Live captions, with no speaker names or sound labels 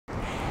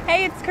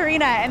Hey, it's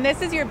Karena, and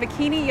this is your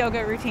bikini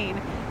yoga routine.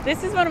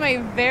 This is one of my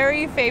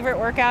very favorite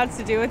workouts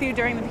to do with you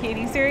during the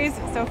bikini series,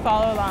 so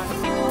follow along.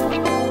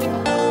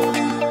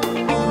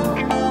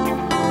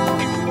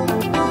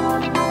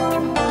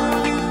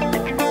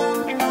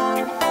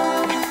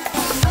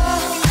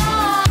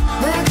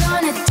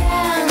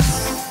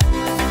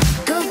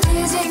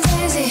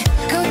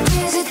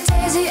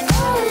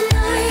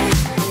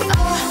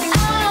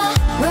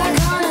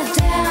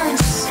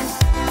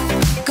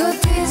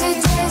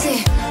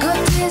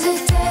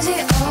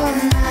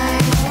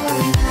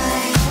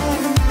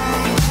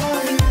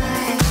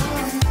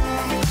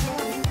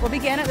 We'll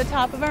begin at the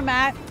top of our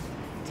mat.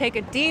 Take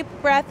a deep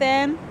breath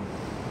in.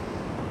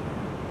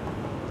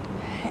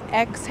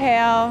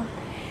 Exhale,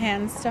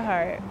 hands to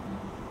heart.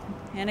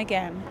 And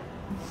again.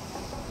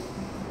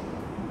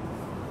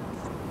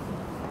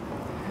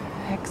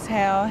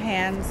 Exhale,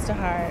 hands to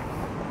heart.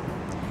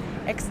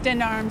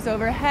 Extend arms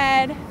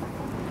overhead.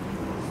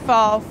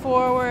 Fall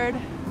forward.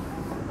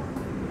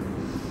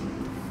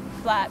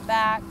 Flat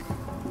back.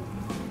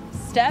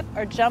 Step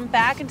or jump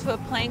back into a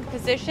plank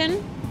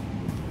position.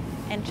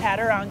 And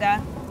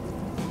chaturanga,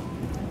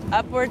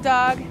 upward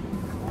dog,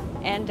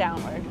 and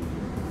downward.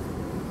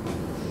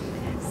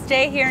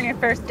 Stay here in your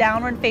first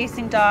downward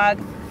facing dog.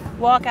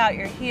 Walk out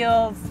your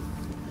heels.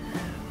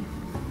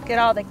 Get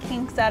all the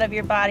kinks out of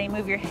your body.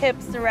 Move your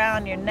hips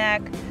around your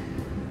neck.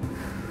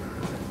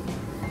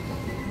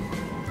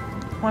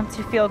 Once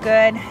you feel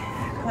good,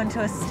 go into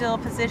a still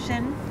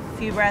position. A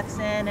few breaths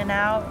in and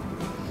out.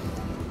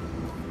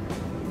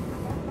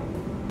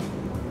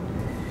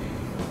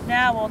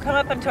 Now we'll come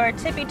up onto our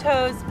tippy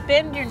toes,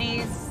 bend your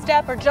knees,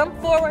 step or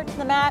jump forward to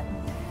the mat,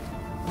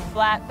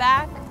 flat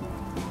back,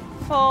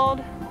 fold,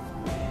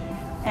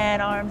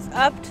 and arms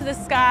up to the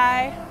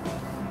sky,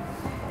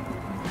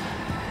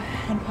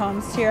 and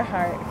palms to your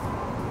heart.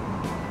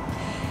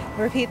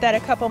 Repeat that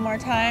a couple more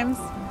times.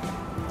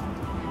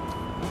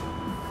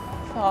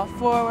 Fall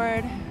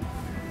forward,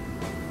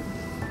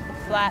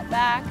 flat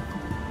back,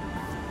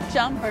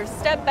 jump or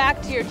step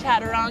back to your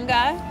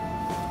chaturanga,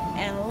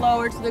 and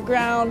lower to the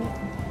ground.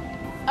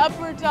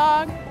 Upward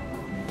dog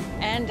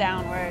and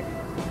downward.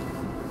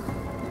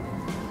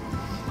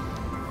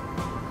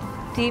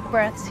 Deep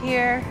breaths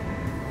here.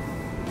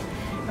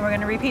 And we're going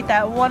to repeat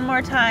that one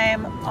more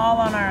time, all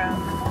on our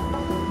own.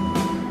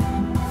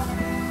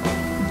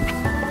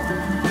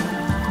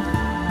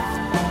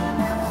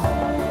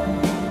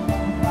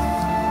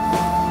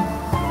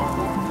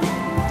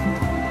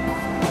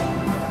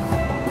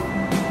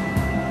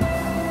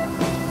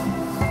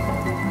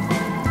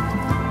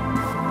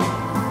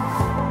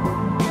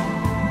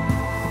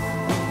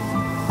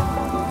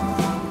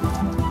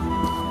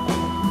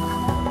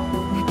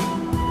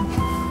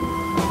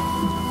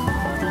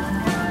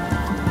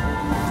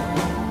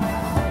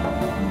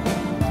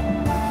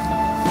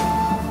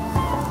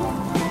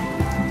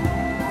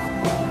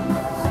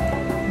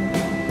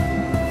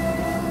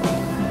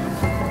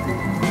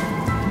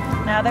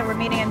 Now that we're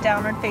meeting in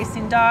downward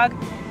facing dog,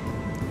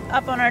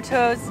 up on our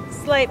toes,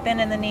 slight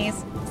bend in the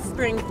knees,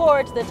 spring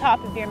forward to the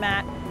top of your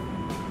mat,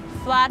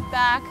 flat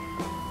back,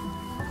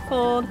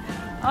 fold,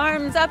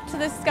 arms up to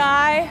the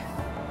sky,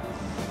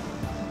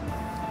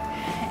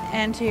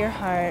 and to your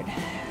heart.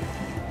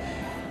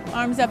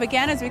 Arms up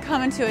again as we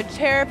come into a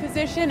chair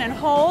position and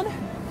hold.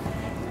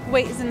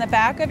 Weight is in the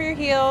back of your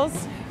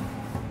heels.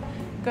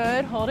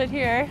 Good, hold it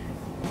here.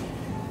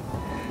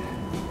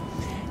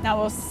 Now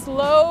we'll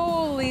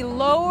slowly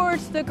lower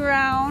to the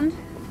ground,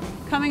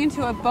 coming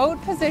into a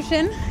boat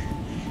position.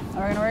 And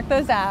we're gonna work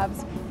those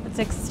abs. Let's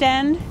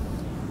extend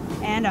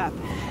and up.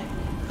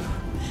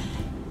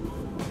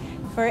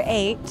 For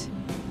 8,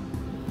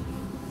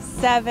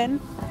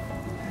 7,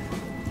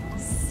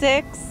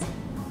 6,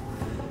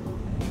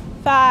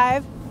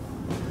 5,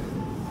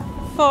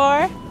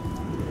 4,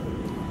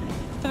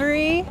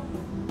 3,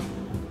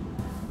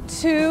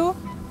 2,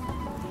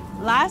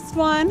 last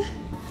one.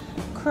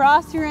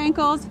 Cross your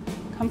ankles,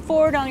 come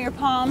forward on your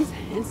palms,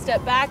 and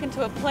step back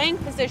into a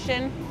plank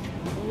position.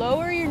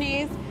 Lower your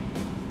knees,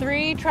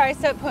 3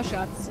 tricep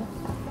push-ups.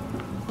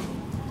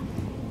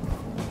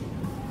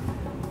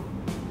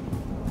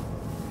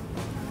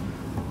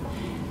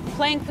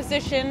 Plank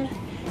position,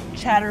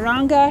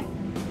 chaturanga,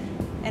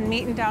 and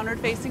meet in downward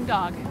facing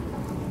dog.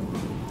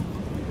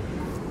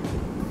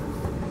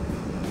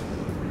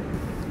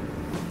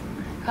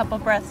 Couple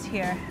breaths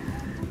here.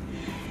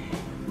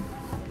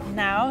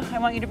 Now, I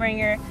want you to bring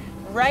your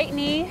right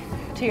knee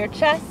to your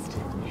chest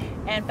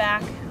and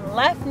back,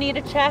 left knee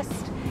to chest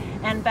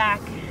and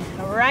back,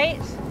 right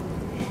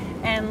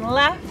and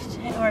left,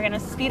 and we're gonna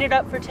speed it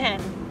up for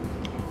 10.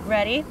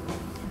 Ready?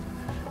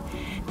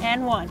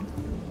 And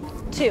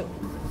 1, 2,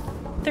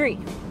 3,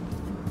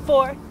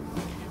 4,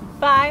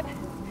 5,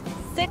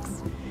 6,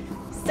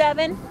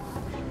 7,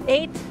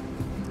 8,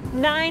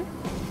 9,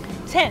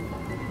 10.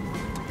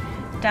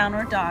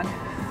 Downward dog.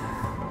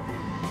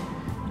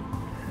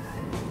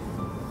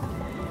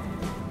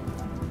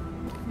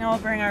 Now we'll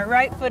bring our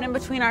right foot in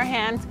between our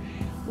hands,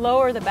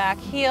 lower the back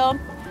heel,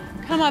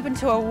 come up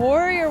into a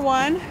warrior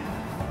one.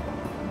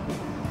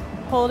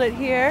 Hold it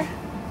here.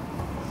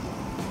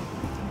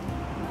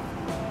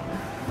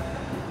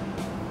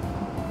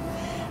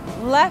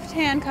 Left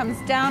hand comes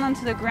down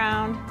onto the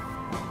ground,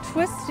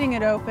 twisting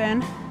it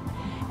open,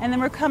 and then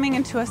we're coming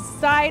into a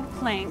side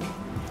plank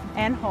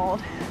and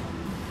hold.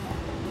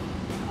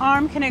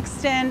 Arm can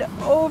extend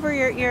over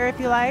your ear if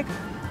you like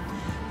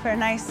for a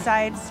nice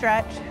side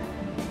stretch.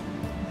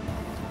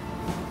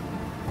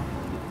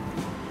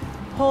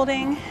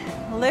 Holding,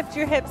 lift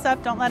your hips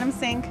up, don't let them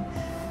sink.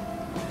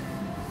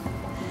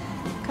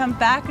 Come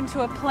back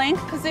into a plank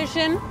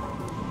position,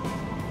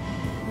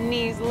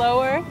 knees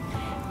lower,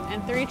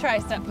 and 3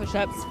 tricep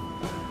push-ups.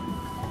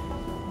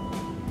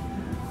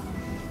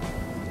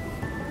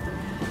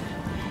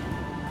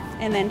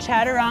 And then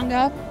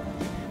chaturanga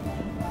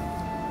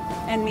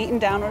and meet in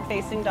downward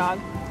facing dog.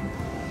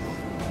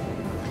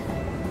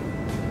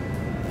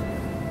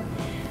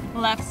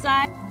 Left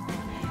side,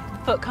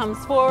 foot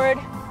comes forward,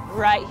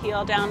 right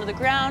heel down to the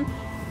ground.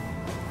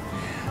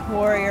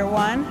 Warrior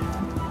 1.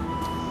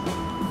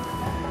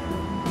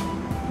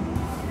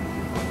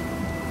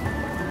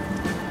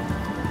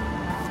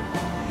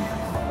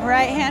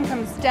 Right hand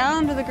comes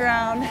down to the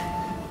ground.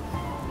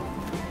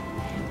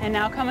 And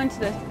now come into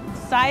the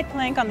side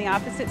plank on the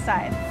opposite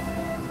side.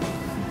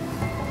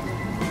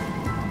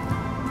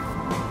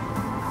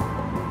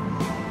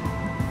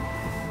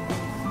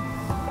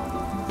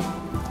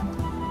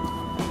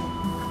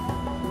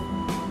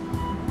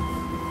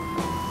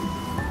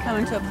 Come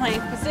into a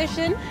plank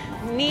position,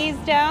 knees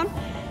down,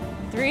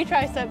 3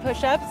 tricep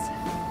push-ups.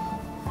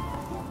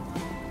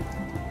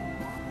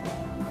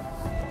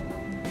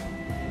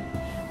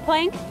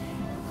 Plank,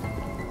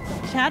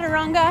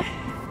 chaturanga,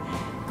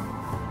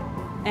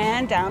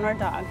 and downward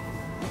dog.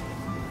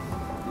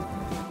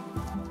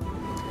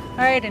 All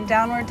right, in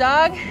downward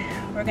dog,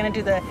 we're gonna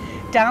do the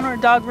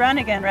downward dog run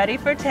again. Ready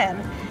for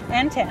 10,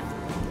 and 10,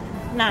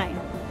 9,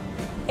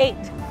 8,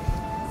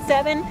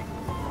 7,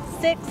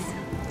 6,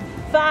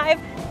 5,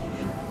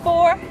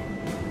 4,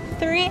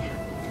 3,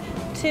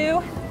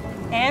 2,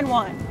 and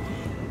 1.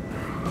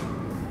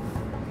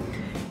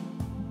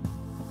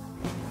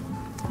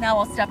 Now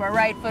we'll step our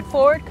right foot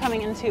forward,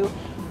 coming into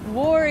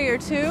Warrior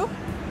 2.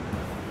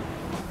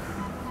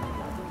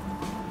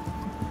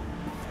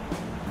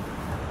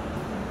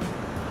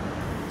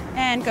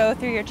 And go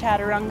through your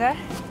chaturanga.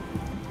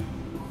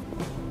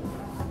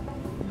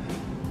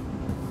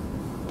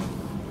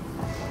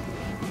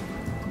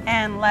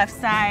 And left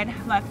side,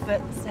 left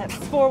foot steps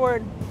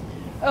forward.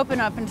 Open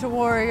up into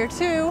Warrior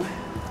 2.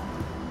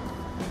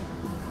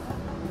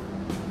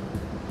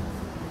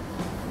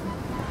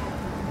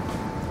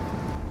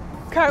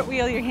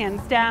 Cartwheel your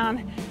hands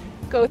down.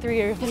 Go through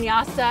your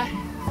vinyasa.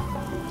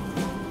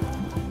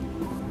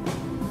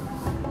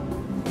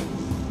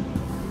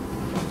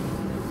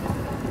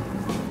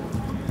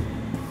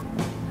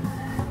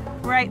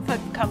 Right foot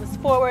comes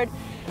forward.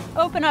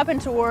 Open up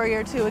into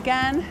Warrior 2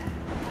 again.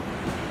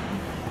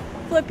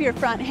 Flip your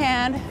front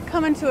hand.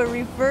 Come into a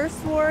reverse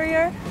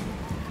warrior.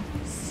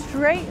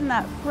 Straighten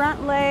that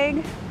front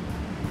leg.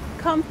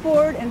 Come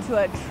forward into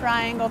a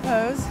triangle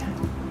pose.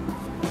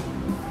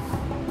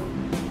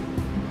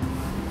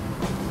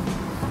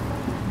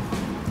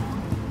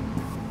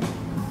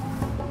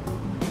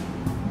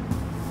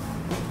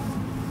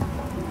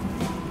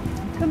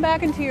 Come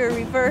back into your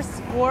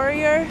reverse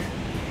warrior.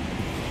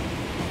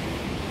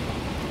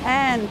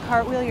 And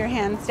cartwheel your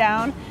hands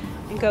down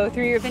and go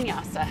through your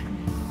vinyasa.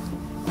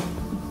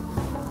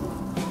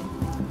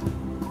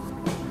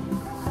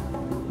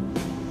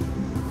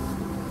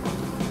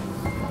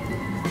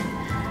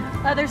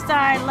 Other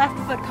side, left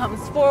foot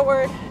comes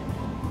forward,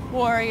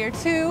 Warrior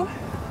 2.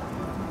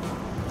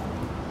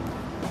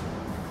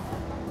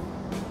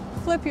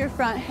 Flip your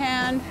front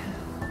hand,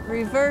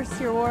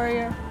 reverse your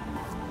warrior.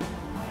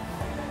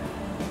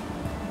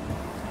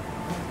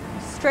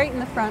 Straighten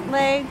the front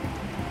leg.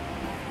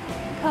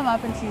 Come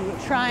up into a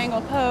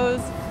triangle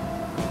pose.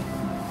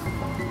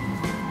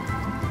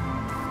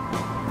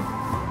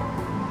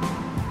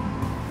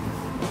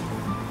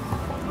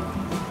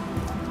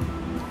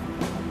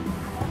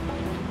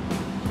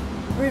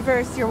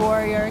 Reverse your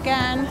warrior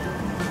again.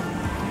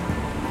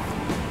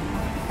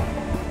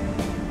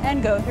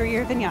 And go through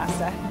your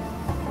vinyasa.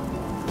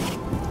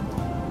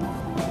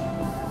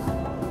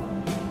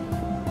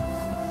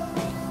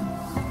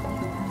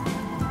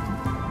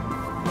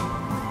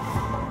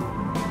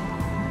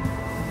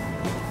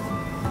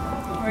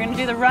 We're going to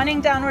do the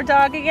running downward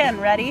dog again.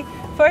 Ready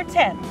for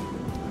 10,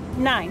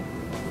 9,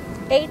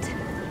 8,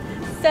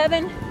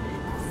 7,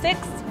 6,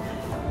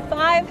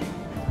 5,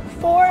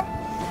 4,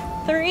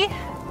 3,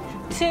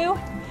 2,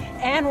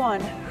 and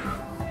 1.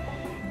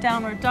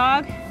 Downward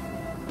dog.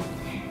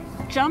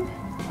 Jump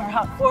or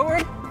hop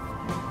forward.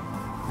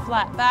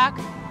 Flat back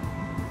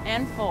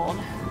and fold.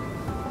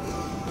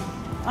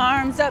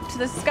 Arms up to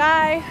the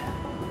sky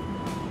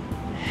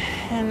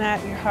and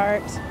at your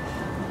heart.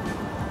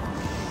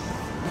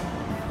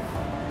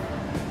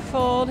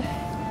 Fold,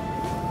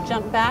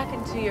 jump back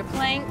into your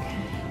plank,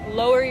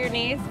 lower your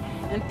knees,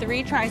 and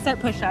 3 tricep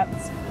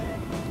push-ups.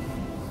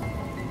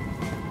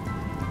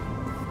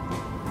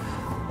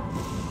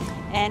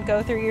 and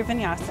go through your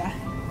vinyasa.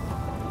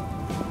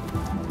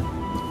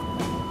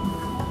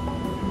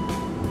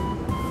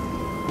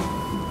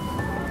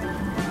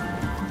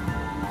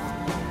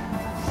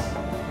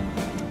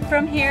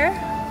 From here,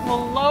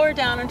 we'll lower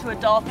down into a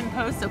dolphin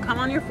pose, so come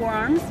on your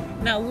forearms.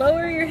 Now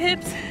lower your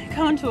hips,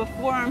 come into a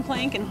forearm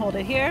plank and hold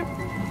it here.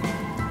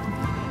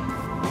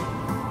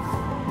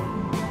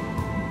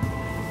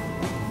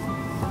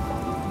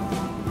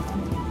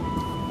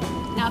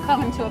 Now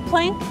come into a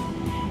plank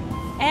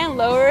and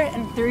lower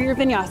and through your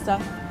vinyasa.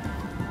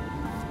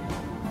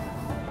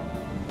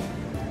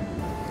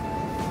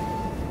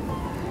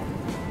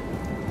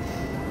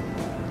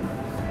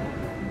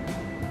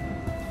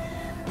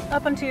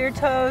 Up onto your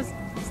toes,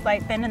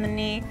 slight bend in the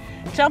knee,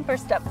 jump or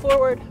step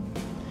forward,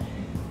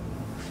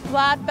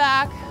 flat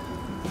back,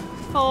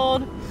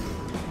 fold,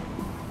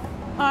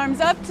 arms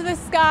up to the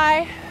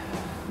sky.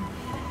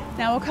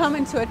 Now we'll come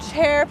into a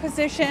chair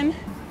position,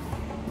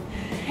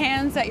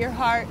 hands at your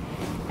heart,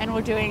 and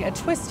we're doing a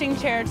twisting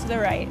chair to the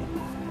right.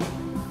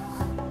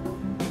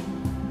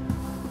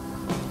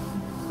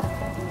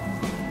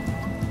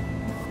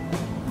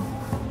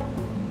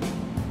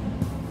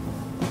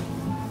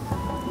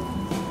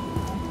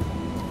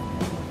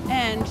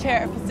 And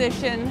chair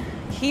position,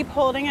 keep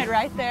holding it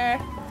right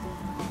there.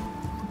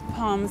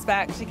 Palms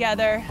back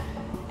together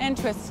and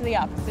twist to the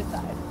opposite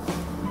side.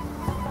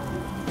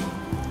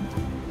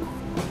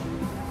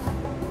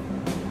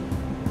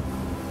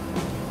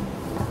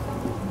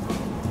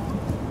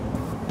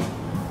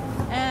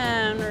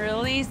 And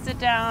release it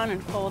down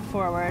and fold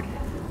forward.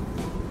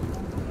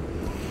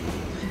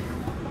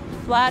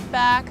 Flat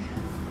back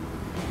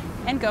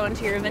and go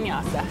into your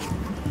vinyasa.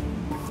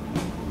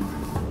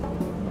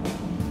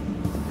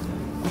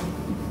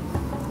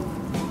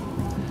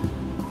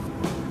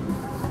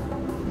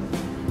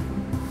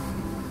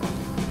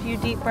 Few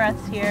deep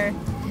breaths here.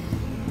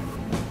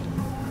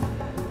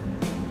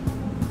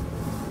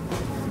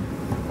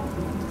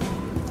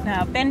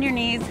 Now bend your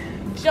knees,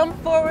 jump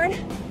forward,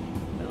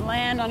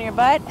 land on your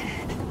butt.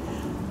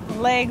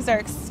 Legs are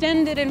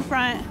extended in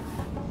front.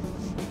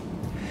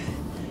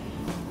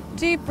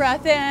 Deep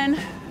breath in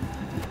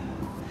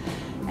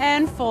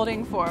and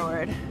folding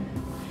forward.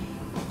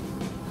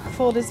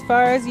 Fold as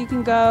far as you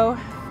can go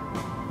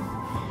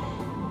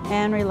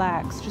and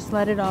relax. Just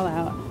let it all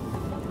out.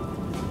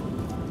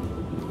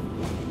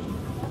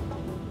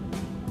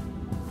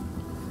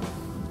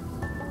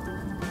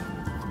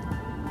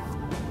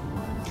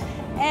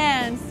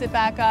 And sit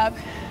back up,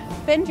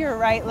 bend your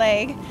right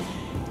leg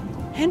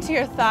into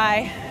your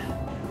thigh,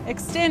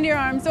 extend your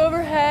arms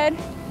overhead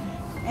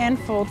and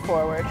fold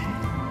forward.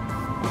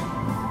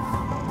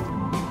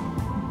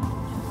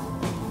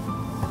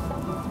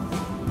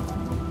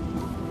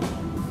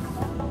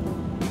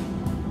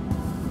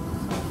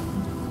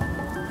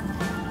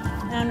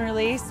 And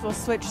release, we'll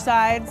switch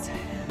sides.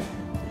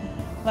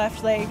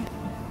 Left leg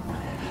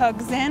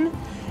hugs in,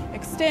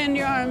 extend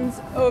your arms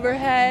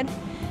overhead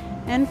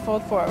and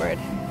fold forward.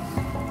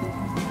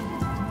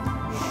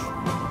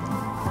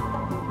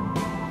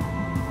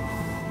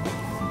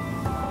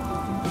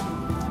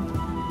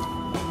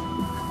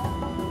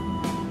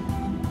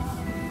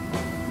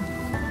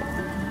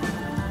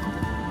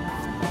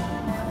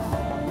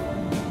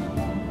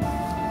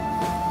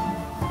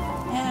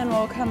 And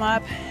we'll come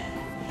up,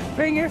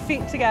 bring your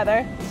feet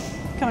together,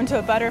 come into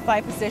a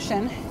butterfly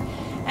position,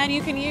 and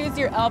you can use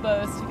your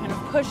elbows to kind of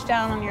push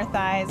down on your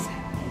thighs.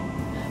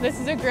 This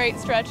is a great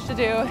stretch to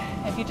do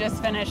if you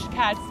just finished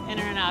cat's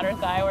inner and outer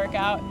thigh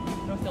workout.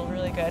 It'll feel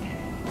really good.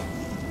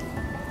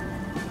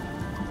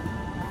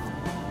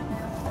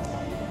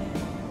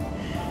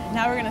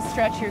 Now we're gonna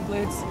stretch your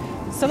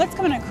glutes. So let's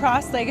come in a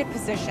cross-legged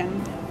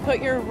position.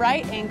 Put your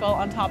right ankle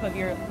on top of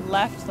your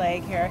left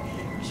leg here,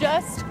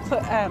 just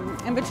put,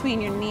 in between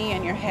your knee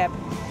and your hip.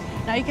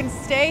 Now you can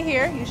stay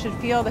here. You should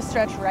feel the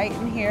stretch right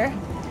in here.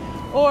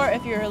 Or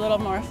if you're a little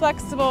more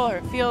flexible or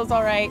it feels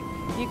all right,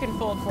 you can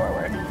fold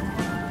forward.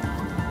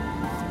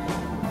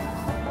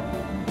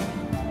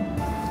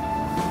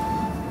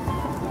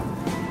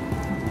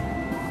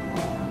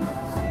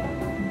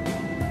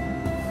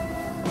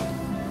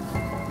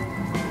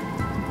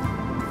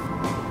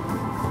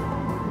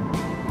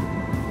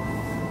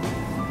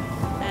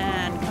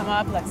 And come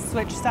up, let's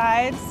switch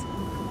sides.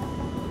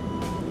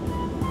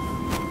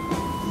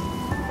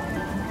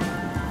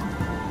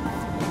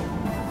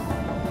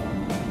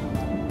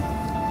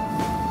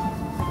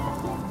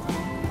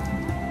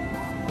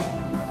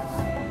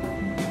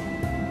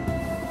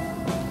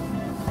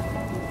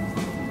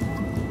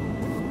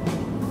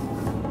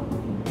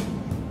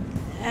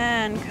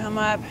 And come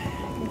up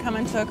and come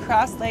into a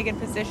cross-legged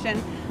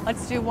position.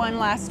 Let's do one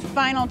last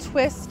final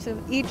twist to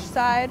each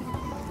side.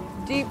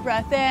 Deep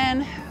breath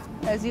in.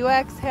 As you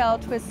exhale,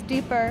 twist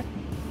deeper.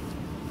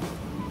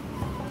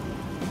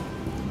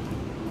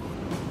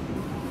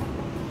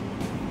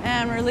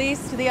 And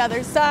release to the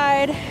other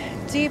side.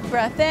 Deep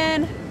breath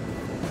in.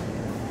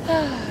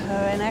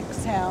 And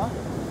exhale.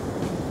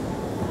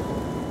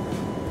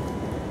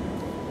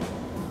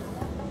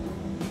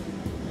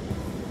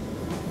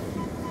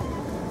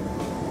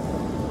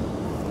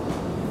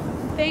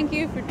 thank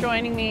you for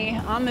joining me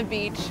on the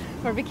beach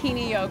for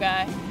bikini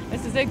yoga.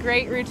 This is a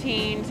great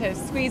routine to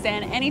squeeze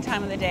in any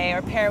time of the day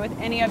or pair with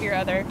any of your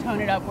other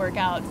tone it up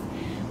workouts.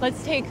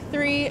 Let's take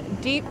 3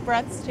 deep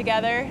breaths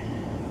together.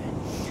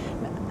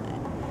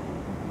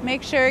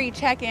 Make sure you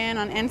check in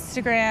on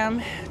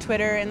Instagram,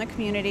 Twitter, in the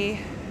community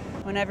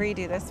whenever you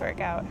do this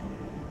workout.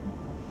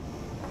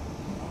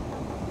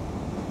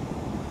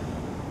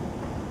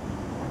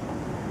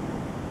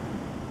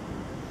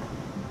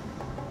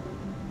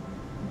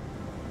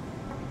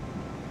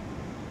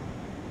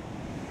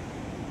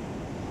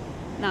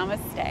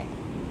 Namaste.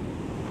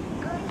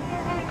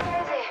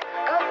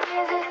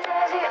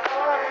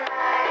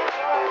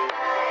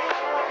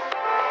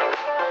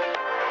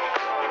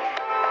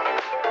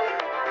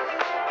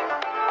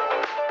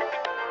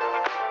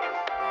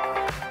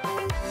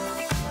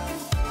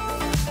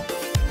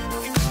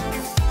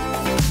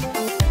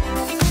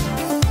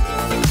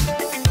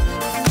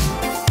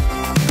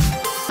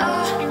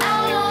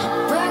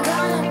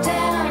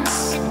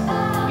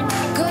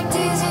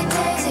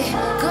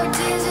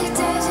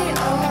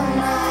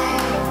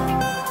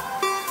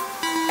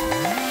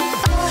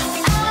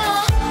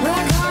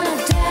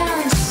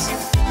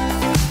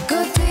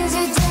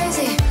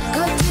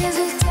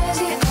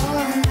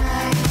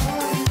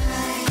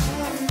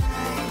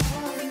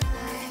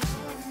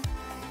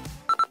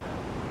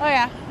 Oh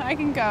yeah, I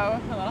can go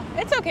a little.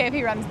 It's okay if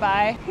he runs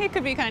by. He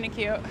could be kind of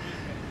cute.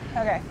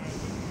 Okay.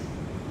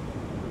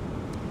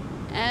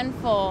 And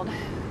fold.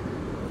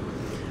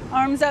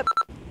 Arms up.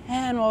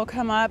 And we'll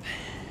come up.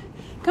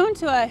 Go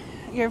into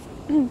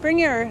bring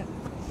your,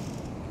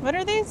 what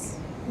are these?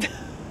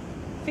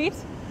 Feet?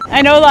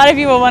 I know a lot of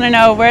you will want to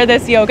know where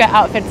this yoga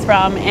outfit's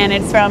from, and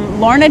it's from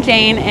Lorna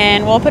Jane,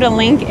 and we'll put a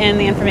link in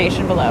the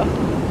information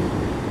below.